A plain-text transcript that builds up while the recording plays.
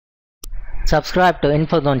Subscribe to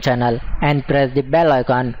InfoZone channel and press the bell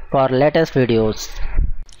icon for latest videos.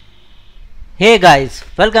 Hey guys,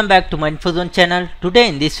 welcome back to my InfoZone channel. Today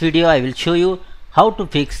in this video I will show you how to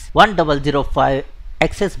fix 1005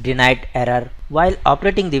 access denied error while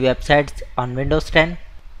operating the websites on Windows 10.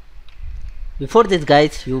 Before this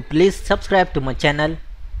guys, you please subscribe to my channel.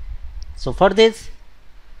 So for this,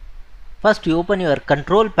 first you open your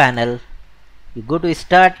control panel, you go to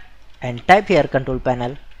start and type here control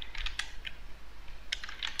panel.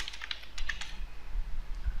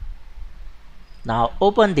 Now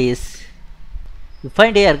open this. You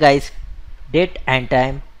find here guys date and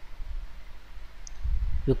time.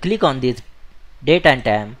 You click on this date and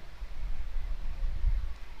time.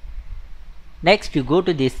 Next you go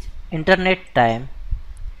to this internet time.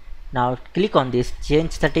 Now click on this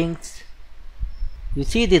change settings. You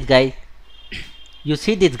see this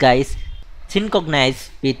guys synchronize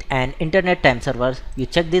with an internet time server. You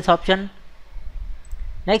check this option.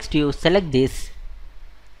 Next you select this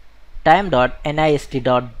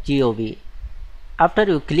time.nist.gov. After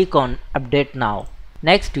you click on update now.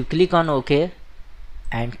 Next you click on OK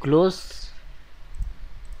and close.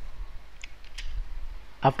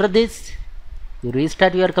 After this you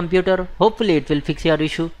restart your computer. Hopefully it will fix your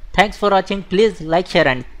issue. Thanks for watching. Please like, share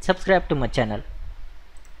and subscribe to my channel.